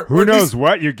of it. Or who knows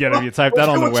what you get if you type that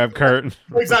on the web, Kirt.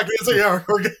 Exactly. So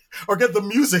or get the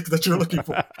music that you're looking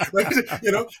for, right?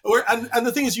 And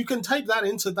the thing is, you can type that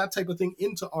into that type of thing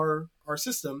into our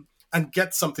system and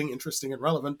get something interesting and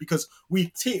relevant, because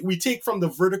we take from the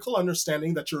vertical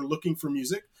understanding that you're looking for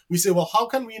music. We say, well, how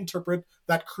can we interpret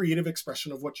that creative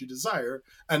expression of what you desire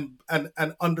and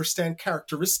understand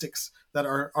characteristics that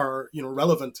are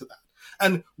relevant to that.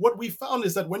 And what we found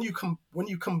is that when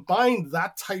you combine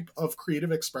that type of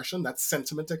creative expression, that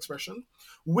sentiment expression,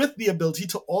 with the ability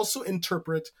to also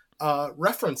interpret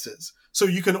references. So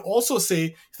you can also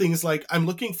say things like, I'm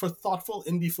looking for thoughtful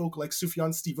indie folk like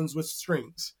Sufjan Stevens with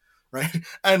strings. Right.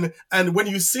 And when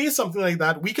you say something like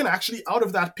that, we can actually out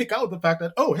of that pick out the fact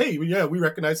that, oh, hey, yeah, we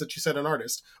recognize that you said an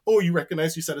artist. Oh, you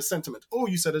recognize you said a sentiment. Oh,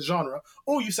 you said a genre.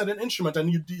 Oh, you said an instrument,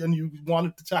 and you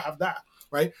wanted to have that.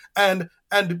 Right. And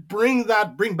bring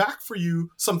back for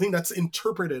you something that's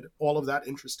interpreted all of that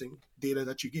interesting data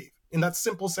that you gave in that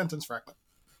simple sentence fragment.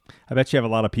 I bet you have a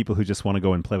lot of people who just want to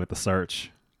go and play with the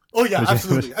search. Oh yeah,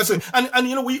 absolutely. And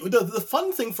the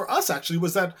fun thing for us actually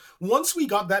was that once we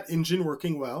got that engine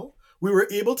working well, we were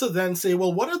able to then say,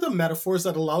 well, what are the metaphors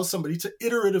that allow somebody to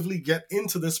iteratively get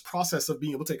into this process of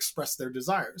being able to express their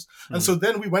desires? Mm-hmm. And so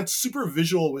then we went super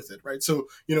visual with it, right? So,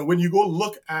 when you go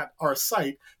look at our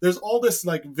site, there's all this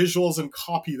like visuals and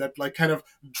copy that like kind of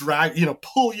drag,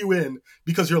 pull you in,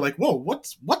 because you're like, whoa,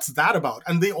 what's that about?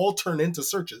 And they all turn into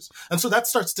searches. And so that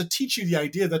starts to teach you the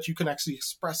idea that you can actually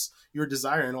express your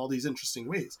desire in all these interesting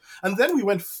ways. And then we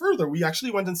went further. We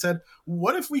actually went and said,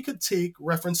 what if we could take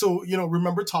reference? So,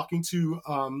 remember talking to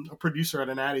a producer at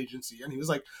an ad agency, and he was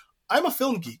like, I'm a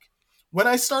film geek. When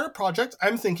I start a project,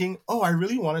 I'm thinking, oh, I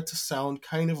really want it to sound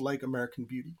kind of like American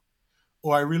Beauty,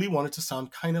 or I really want it to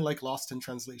sound kind of like Lost in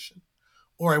Translation,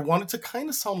 or I want it to kind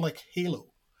of sound like Halo,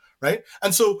 right?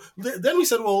 And so then we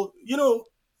said, well,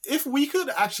 if we could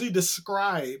actually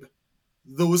describe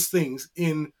those things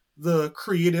in the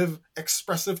creative,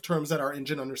 expressive terms that our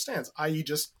engine understands, i.e.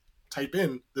 just type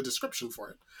in the description for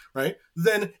it, right?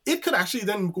 Then it could actually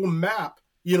then go map,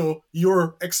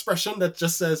 your expression that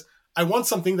just says, I want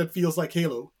something that feels like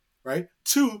Halo, right?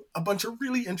 To a bunch of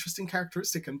really interesting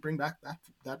characteristics and bring back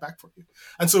that back for you.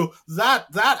 And so that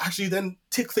actually then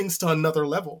took things to another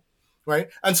level, right?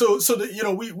 And so we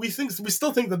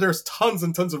still think that there's tons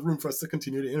and tons of room for us to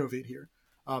continue to innovate here.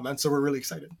 And so we're really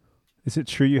excited. Is it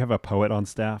true you have a poet on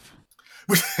staff?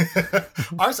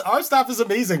 Our staff is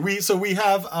amazing. We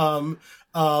have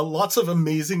lots of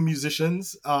amazing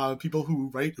musicians, people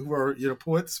who are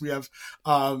poets. We have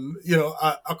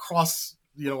across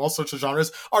all sorts of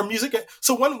genres. Our music.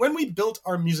 So when we built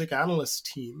our music analyst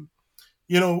team,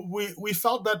 we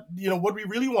felt that what we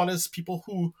really want is people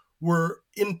who were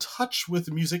in touch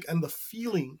with music and the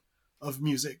feeling of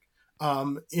music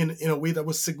in a way that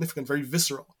was significant, very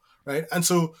visceral. Right. And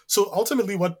so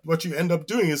ultimately what you end up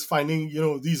doing is finding,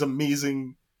 these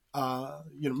amazing,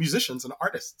 musicians and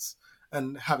artists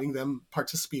and having them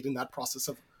participate in that process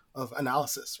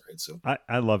analysis, right? So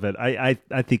I love it.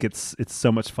 I think it's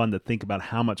so much fun to think about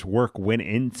how much work went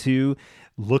into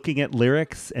looking at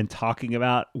lyrics and talking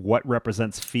about what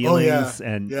represents feelings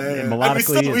and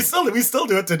melodically. And we still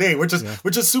do it today, which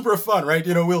is super fun, right?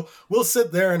 We'll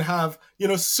sit there and have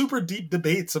super deep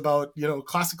debates about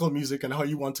classical music and how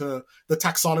you want the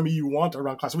taxonomy you want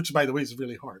around classical, which by the way is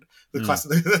really hard.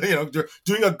 The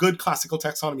doing a good classical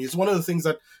taxonomy is one of the things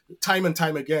that time and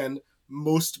time again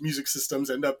most music systems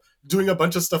end up doing a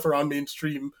bunch of stuff around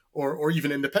mainstream or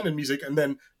even independent music, and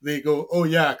then they go, oh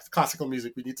yeah, classical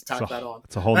music, we need to tack that on.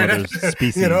 It's a whole other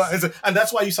species. And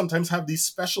that's why you sometimes have these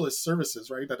specialist services,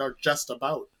 right, that are just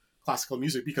about classical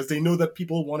music, because they know that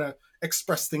people want to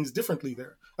express things differently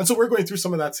there. And so we're going through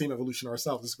some of that same evolution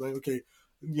ourselves. It's going, okay,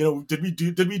 did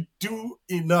we do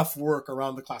enough work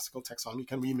around the classical taxonomy?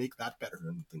 Can we make that better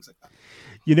and things like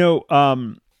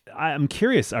that? I'm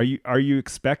curious. Are you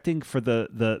expecting for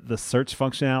the search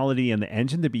functionality and the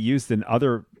engine to be used in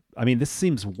other? I mean, this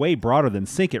seems way broader than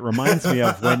Sync. It reminds me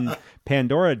of when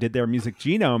Pandora did their music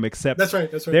genome. Except that's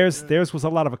right. Theirs was a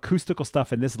lot of acoustical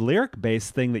stuff, and this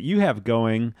lyric-based thing that you have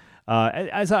going.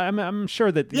 As I'm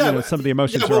sure that some of the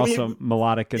emotions are also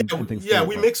melodic and things. Yeah,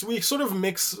 we sort of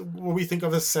mix what we think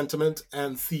of as sentiment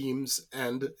and themes,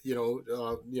 and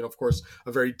of course,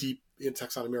 a very deep in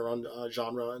taxonomy around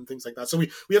genre and things like that. So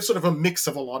we have sort of a mix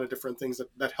of a lot of different things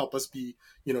that help us be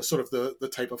sort of the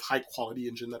type of high quality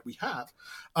engine that we have.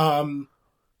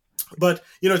 But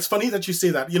it's funny that you say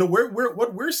that.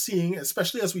 What we're seeing,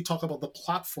 especially as we talk about the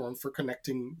platform for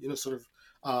connecting sort of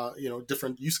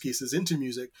different use cases into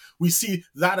music, we see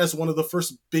that as one of the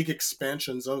first big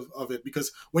expansions of it,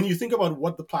 because when you think about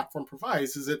what the platform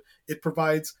provides, is it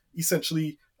provides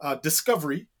essentially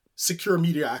discovery, secure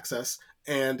media access,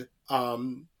 and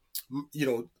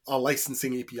a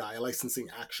licensing API, a licensing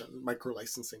action, micro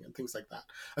licensing, and things like that.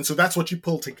 And so that's what you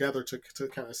pull together to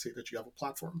kind of say that you have a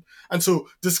platform. And so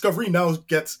discovery now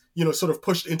gets sort of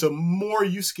pushed into more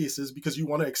use cases, because you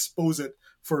want to expose it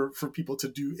for people to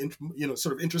do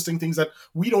sort of interesting things that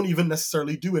we don't even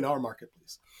necessarily do in our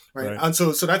marketplace, right? And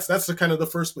so that's the kind of the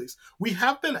first place. We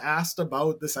have been asked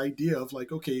about this idea of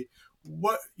like, okay,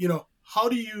 what how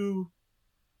do you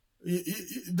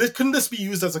couldn't this be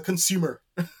used as a consumer?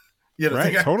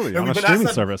 Right, totally. On a streaming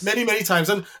service many times.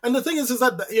 And the thing is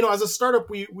that as a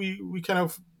startup, we kind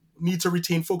of need to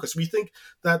retain focus. We think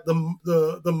that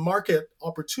the market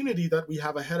opportunity that we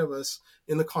have ahead of us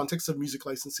in the context of music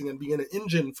licensing and being an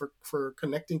engine for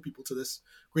connecting people to this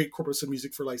great corpus of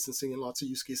music for licensing in lots of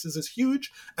use cases is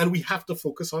huge, and we have to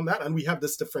focus on that. And we have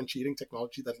this differentiating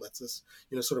technology that lets us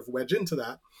sort of wedge into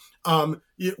that.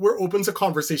 We're open to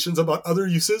conversations about other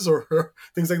uses or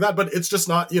things like that, but it's just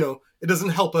not it doesn't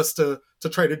help us to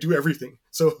try to do everything.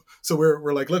 So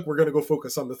we're like, look, we're going to go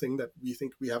focus on the thing that we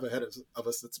think we have ahead of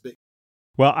us that's big.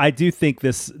 Well, I do think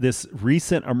this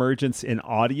recent emergence in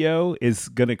audio is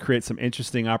going to create some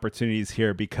interesting opportunities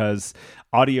here, because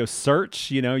audio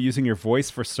search, using your voice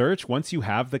for search, once you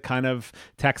have the kind of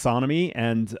taxonomy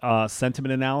and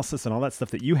sentiment analysis and all that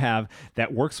stuff that you have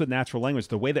that works with natural language,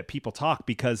 the way that people talk,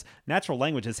 because natural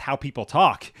language is how people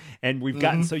talk. And we've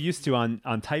gotten so used to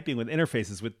on typing with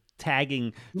interfaces, with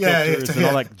tagging filters and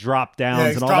all like drop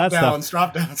downs and all that stuff.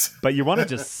 Drop downs. But you want to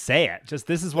just say it. Just,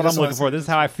 this is what I'm looking for. This is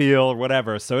how I feel, or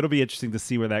whatever. So it'll be interesting to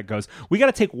see where that goes. We got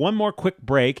to take one more quick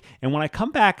break. And when I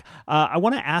come back, I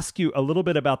want to ask you a little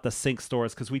bit about the sync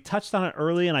stores, because we touched on it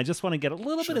early, and I just want to get a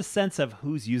little bit of sense of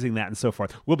who's using that and so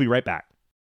forth. We'll be right back.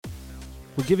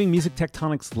 We're giving Music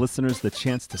Tectonics listeners the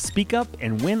chance to speak up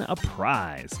and win a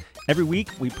prize. Every week,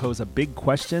 we pose a big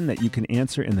question that you can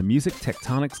answer in the Music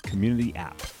Tectonics community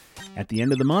app. At the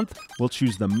end of the month, we'll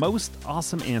choose the most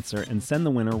awesome answer and send the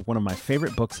winner one of my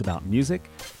favorite books about music,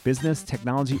 business,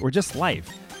 technology, or just life.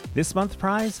 This month's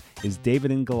prize is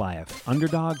David and Goliath,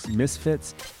 Underdogs,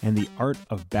 Misfits, and the Art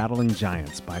of Battling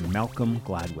Giants by Malcolm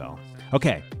Gladwell.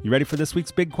 Okay, you ready for this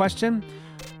week's big question?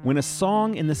 When a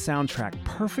song in the soundtrack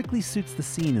perfectly suits the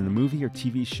scene in the movie or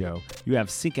TV show, you have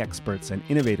sync experts and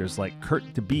innovators like Kirt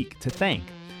Debique to thank.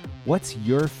 What's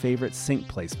your favorite sync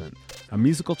placement? A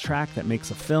musical track that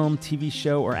makes a film, TV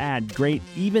show, or ad great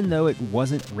even though it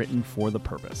wasn't written for the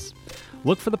purpose.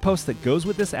 Look for the post that goes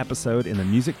with this episode in the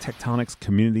Music Tectonics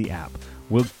community app.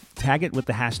 We'll tag it with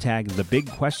the hashtag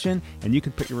 #TheBigQuestion, and you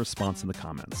can put your response in the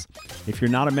comments. If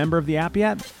you're not a member of the app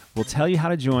yet, we'll tell you how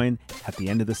to join at the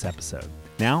end of this episode.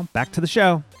 Now, back to the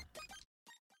show.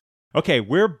 Okay,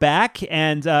 we're back.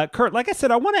 And Kirt, like I said,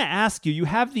 I want to ask you, you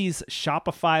have these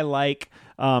Shopify-like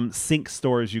sync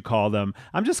stores, you call them.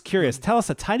 I'm just curious, tell us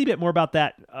a tiny bit more about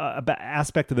that about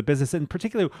aspect of the business. In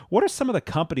particular, what are some of the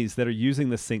companies that are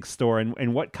using the sync store,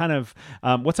 and what kind of,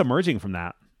 what's emerging from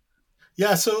that?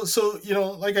 Yeah, so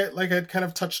like I kind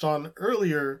of touched on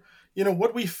earlier,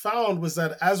 what we found was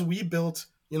that as we built,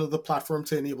 the platform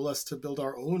to enable us to build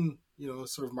our own,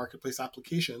 sort of marketplace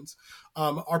applications,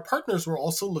 our partners were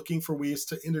also looking for ways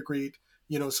to integrate,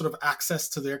 sort of access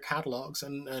to their catalogs,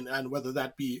 and whether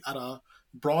that be at a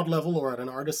broad level or at an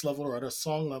artist level or at a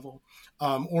song level,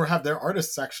 or have their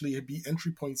artists actually be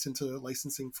entry points into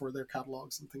licensing for their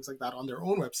catalogs and things like that on their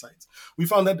own websites. We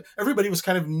found that everybody was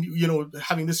kind of,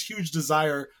 having this huge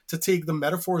desire to take the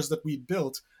metaphors that we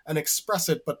built and express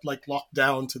it, but like locked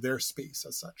down to their space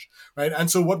as such, right? And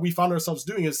so what we found ourselves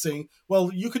doing is saying,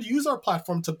 well, you could use our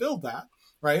platform to build that,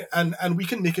 right? And we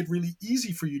can make it really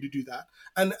easy for you to do that.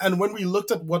 And when we looked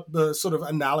at what the sort of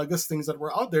analogous things that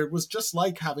were out there, it was just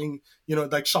like having,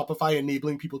 like Shopify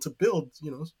enabling people to build,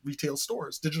 retail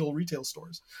stores, digital retail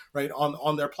stores, right,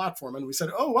 on their platform. And we said,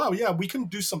 oh wow, yeah, we can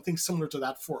do something similar to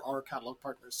that for our catalog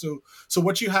partners. So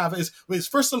what you have is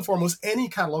first and foremost, any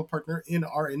catalog partner in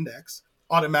our index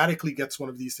automatically gets one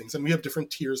of these things, and we have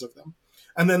different tiers of them.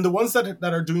 And then the ones that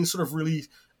are doing sort of really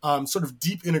sort of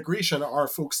deep integration are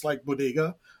folks like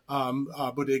Bodega.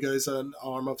 Bodega is an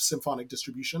arm of Symphonic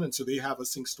Distribution, and so they have a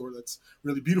sync store that's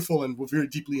really beautiful and very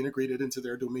deeply integrated into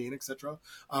their domain, etc.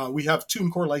 We have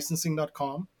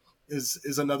TuneCoreLicensing.com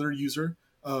is another user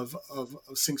of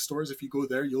sync stores. If you go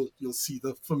there, you'll see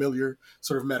the familiar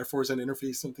sort of metaphors and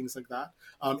interface and things like that.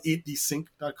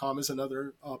 8dsync.com is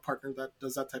another partner that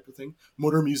does that type of thing.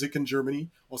 Motor Music in Germany.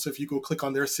 Also, if you go click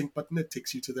on their sync button, it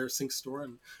takes you to their sync store,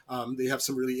 and they have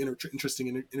some really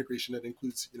interesting integration that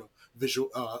includes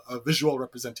a visual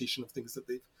representation of things that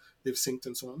they've synced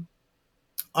and so on.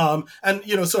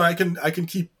 And so I can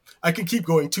keep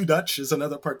going. Two Dutch is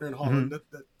another partner in Holland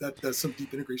that does some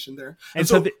deep integration there, and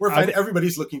so we're finding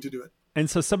everybody's looking to do it. And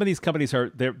so some of these companies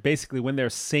they're basically, when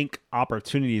there's sync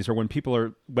opportunities, or when people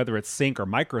are, whether it's sync or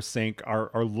micro sync,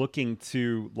 are looking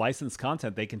to license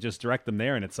content, they can just direct them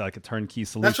there, and it's like a turnkey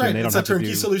solution. That's right. It's a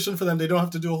turnkey solution for them. They don't have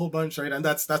to do a whole bunch, right? And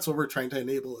that's what we're trying to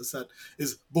enable,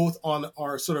 is both on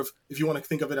our sort of, if you want to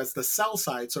think of it as the sell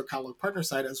side, so catalog partner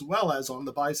side, as well as on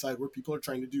the buy side, where people are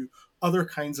trying to do other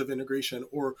kinds of integration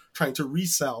or trying to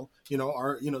resell,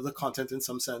 our the content in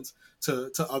some sense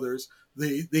to others.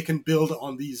 They can build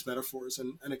on these metaphors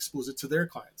and expose it to their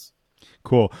clients.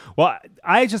 Cool. Well,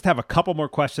 I just have a couple more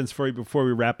questions for you before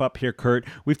we wrap up here, Kirt.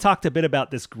 We've talked a bit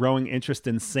about this growing interest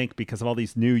in sync because of all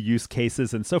these new use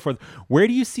cases and so forth. Where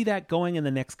do you see that going in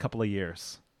the next couple of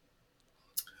years?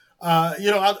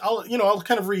 I'll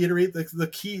kind of reiterate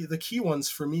the key ones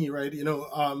for me, right?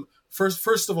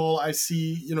 First of all, I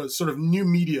see, sort of new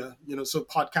media, so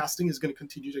podcasting is going to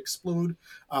continue to explode.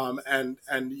 And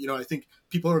I think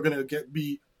people are going to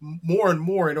be more and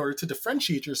more, in order to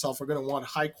differentiate yourself, are going to want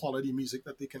high quality music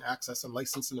that they can access and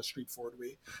license in a straightforward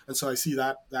way. And so I see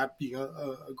that being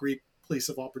a great place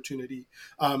of opportunity.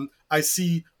 I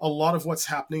see a lot of what's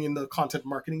happening in the content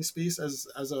marketing space as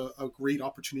a great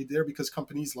opportunity there, because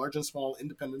companies, large and small,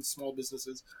 independent, small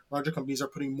businesses, larger companies, are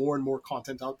putting more and more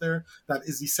content out there that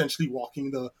is essentially walking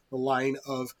the line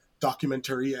of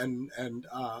documentary and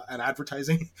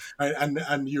advertising, right?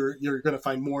 And you're going to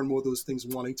find more and more of those things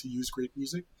wanting to use great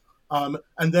music. And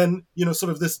then,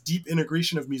 sort of this deep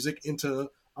integration of music into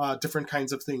different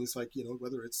kinds of things, like,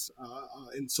 whether it's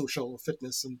in social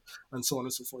fitness and so on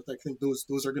and so forth. I think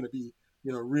those are going to be,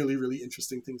 really, really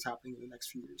interesting things happening in the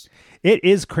next few years. It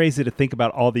is crazy to think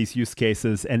about all these use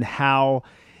cases and how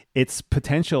its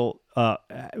potential,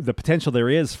 the potential there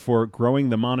is for growing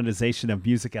the monetization of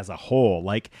music as a whole.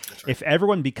 Like, right. If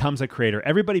everyone becomes a creator,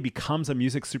 everybody becomes a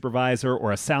music supervisor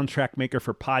or a soundtrack maker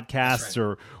for podcasts, right,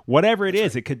 or whatever it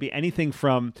is. Right. It could be anything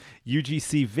from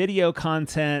UGC video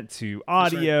content to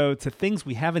audio, right, to things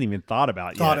we haven't even thought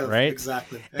about yet, right?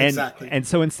 Exactly. And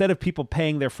so instead of people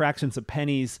paying their fractions of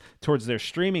pennies towards their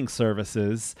streaming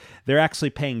services, they're actually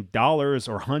paying dollars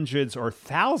or hundreds or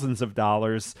thousands of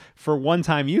dollars for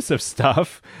one-time use of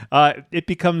stuff. It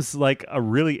becomes like a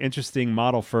really interesting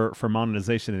model for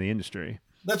monetization in the industry.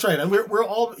 That's right. And we're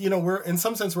all, we're, in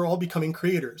some sense, we're all becoming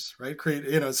creators, right?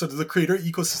 So the creator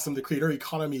ecosystem, the creator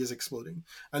economy is exploding.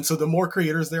 And so the more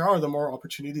creators there are, the more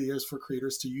opportunity there is for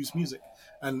creators to use music.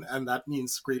 And that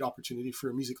means great opportunity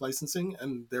for music licensing,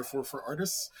 and therefore for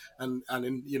artists, and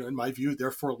in my view,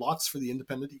 therefore lots for the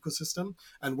independent ecosystem.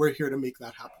 And we're here to make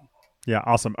that happen. Yeah,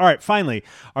 awesome. All right, finally,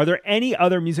 are there any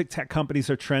other music tech companies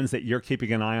or trends that you're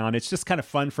keeping an eye on? It's just kind of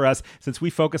fun for us since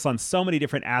we focus on so many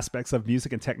different aspects of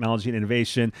music and technology and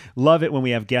innovation. Love it when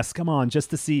we have guests come on just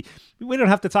to see. We don't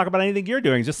have to talk about anything you're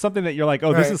doing, just something that you're like,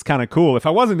 oh, right, this is kind of cool. If I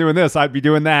wasn't doing this, I'd be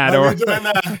doing that. I'd be doing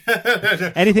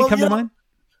that. Anything come to mind?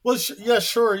 Well, yeah,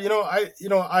 sure.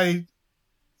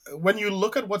 when you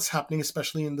look at what's happening,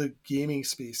 especially in the gaming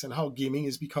space, and how gaming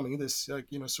is becoming this, like,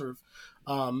 sort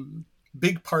of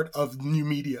big part of new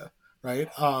media, right?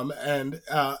 And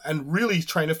really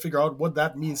trying to figure out what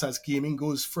that means as gaming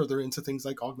goes further into things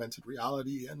like augmented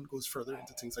reality and goes further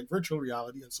into things like virtual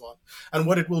reality and so on, and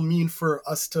what it will mean for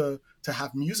us to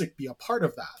have music be a part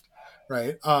of that.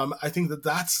 Right. I think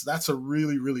that's a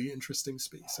really, really interesting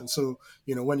space. And so,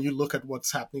 when you look at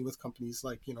what's happening with companies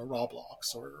like,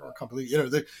 Roblox or companies,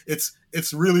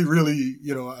 it's really, really,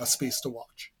 a space to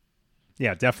watch.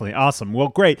 Yeah, definitely. Awesome. Well,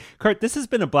 great. Kirt, this has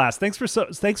been a blast. Thanks for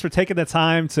taking the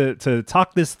time to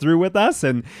talk this through with us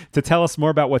and to tell us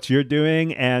more about what you're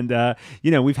doing. And,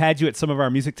 we've had you at some of our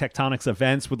Music Tectonics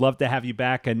events. Would love to have you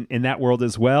back in that world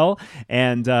as well.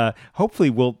 And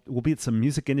hopefully we'll be at some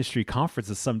music industry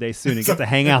conferences someday soon and get to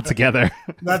hang out together.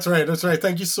 That's right.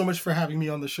 Thank you so much for having me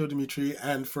on the show, Dimitri,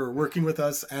 and for working with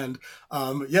us. And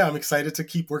I'm excited to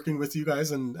keep working with you guys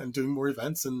and doing more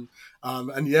events. And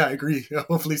yeah, I agree.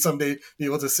 Hopefully someday be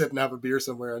able to sit and have a beer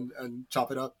somewhere and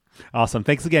chop it up. Awesome.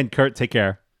 Thanks again, Kirt. Take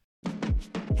care.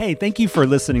 Hey, thank you for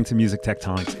listening to Music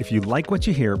Tectonics. If you like what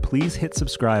you hear, please hit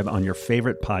subscribe on your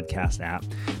favorite podcast app.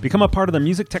 Become a part of the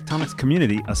Music Tectonics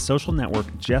community, a social network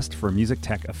just for music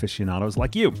tech aficionados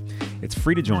like you. It's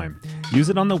free to join. Use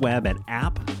it on the web at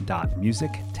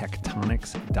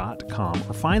app.musictectonics.com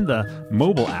or find the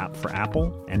mobile app for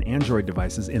Apple and Android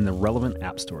devices in the relevant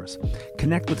app stores.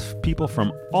 Connect with people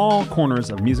from all corners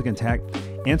of music and tech,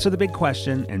 answer the big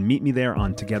question, and meet me there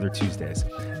on Together Tuesdays.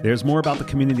 There's more about the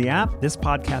community app, this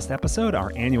podcast episode,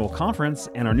 our annual conference,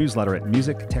 and our newsletter at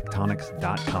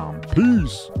musictectonics.com.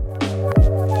 Peace!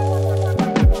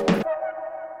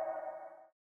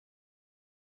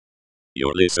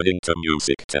 You're listening to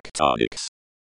Music Tectonics.